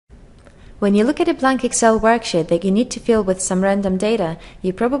When you look at a blank Excel worksheet that you need to fill with some random data,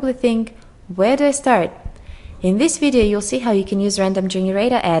 you probably think, where do I start? In this video, you'll see how you can use Random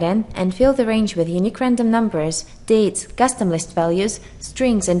Generator add-in and fill the range with unique random numbers, dates, custom list values,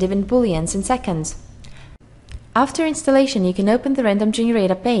 strings, and even booleans in seconds. After installation, you can open the Random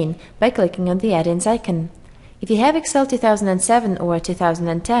Generator pane by clicking on the add-ins icon. If you have Excel 2007 or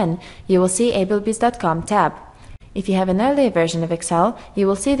 2010, you will see ablebiz.com tab. If you have an earlier version of Excel, you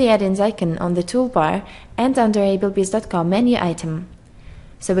will see the add-ins icon on the toolbar and under ablebiz.com menu item.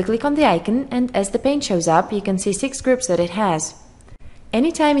 So we click on the icon, and as the pane shows up, you can see 6 groups that it has.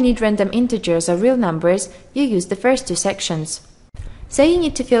 Anytime you need random integers or real numbers, you use the first 2 sections. Say you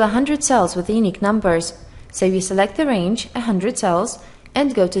need to fill 100 cells with unique numbers, so you select the range, 100 cells,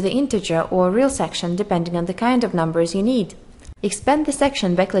 and go to the integer or real section depending on the kind of numbers you need. Expand the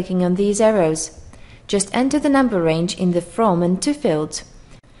section by clicking on these arrows. Just enter the number range in the From and To fields.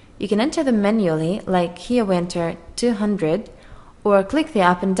 You can enter them manually, like here we enter 200, or click the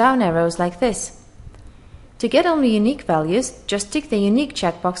up and down arrows like this. To get only unique values, just tick the Unique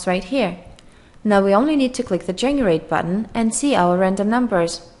checkbox right here. Now we only need to click the Generate button and see our random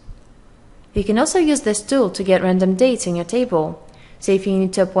numbers. You can also use this tool to get random dates in your table. So if you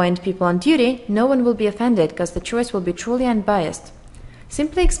need to appoint people on duty, no one will be offended because the choice will be truly unbiased.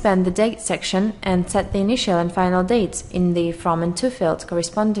 Simply expand the Date section and set the initial and final dates in the From and To fields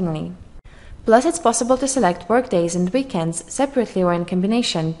correspondingly. Plus, it's possible to select workdays and weekends separately or in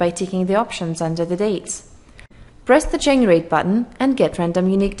combination by ticking the options under the dates. Press the Generate button and get random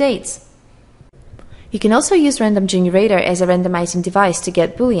unique dates. You can also use Random Generator as a randomizing device to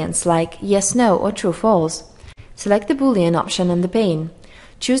get booleans like yes, no, or true, false. Select the boolean option on the pane.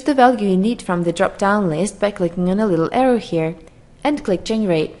 Choose the value you need from the drop-down list by clicking on a little arrow here, and click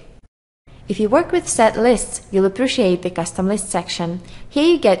Generate. If you work with set lists, you'll appreciate the Custom List section. Here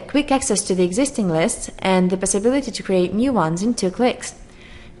you get quick access to the existing lists and the possibility to create new ones in 2 clicks.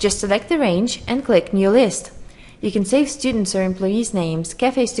 Just select the range and click New List. You can save students' or employees' names,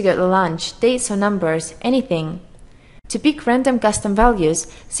 cafes to go to lunch, dates or numbers, anything. To pick random custom values,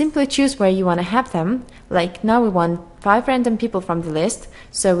 simply choose where you want to have them, like now we want 5 random people from the list,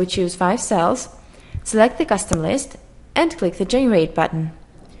 so we choose 5 cells, select the custom list, and click the Generate button.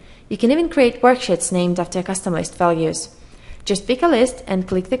 You can even create worksheets named after custom list values. Just pick a list and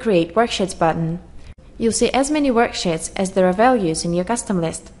click the Create Worksheets button. You'll see as many worksheets as there are values in your custom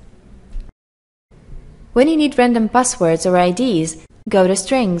list. When you need random passwords or IDs, go to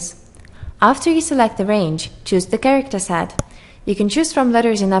Strings. After you select the range, choose the character set. You can choose from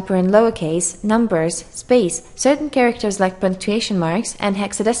letters in upper and lowercase, numbers, space, certain characters like punctuation marks, and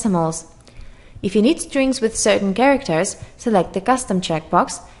hexadecimals. If you need strings with certain characters, select the Custom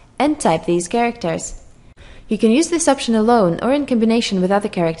checkbox and type these characters. You can use this option alone or in combination with other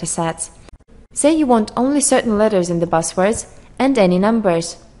character sets. Say you want only certain letters in the passwords and any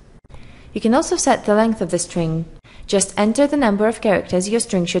numbers. You can also set the length of the string. Just enter the number of characters your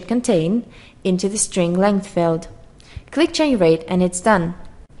string should contain into the String Length field. Click Generate and it's done.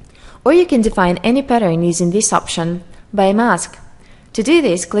 Or you can define any pattern using this option by mask. To do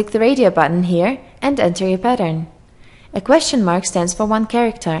this, click the radio button here and enter your pattern. A question mark stands for 1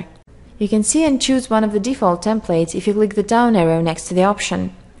 character. You can see and choose one of the default templates if you click the down arrow next to the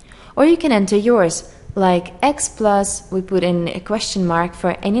option. Or you can enter yours, like x plus, we put in a question mark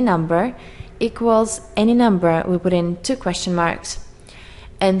for any number, equals any number, we put in 2 question marks,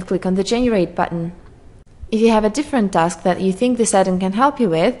 and click on the Generate button. If you have a different task that you think this add-in can help you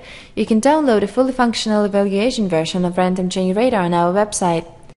with, you can download a fully functional evaluation version of Random Generator on our website.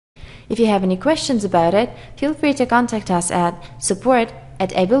 If you have any questions about it, feel free to contact us at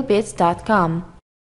support@ablebiz.com.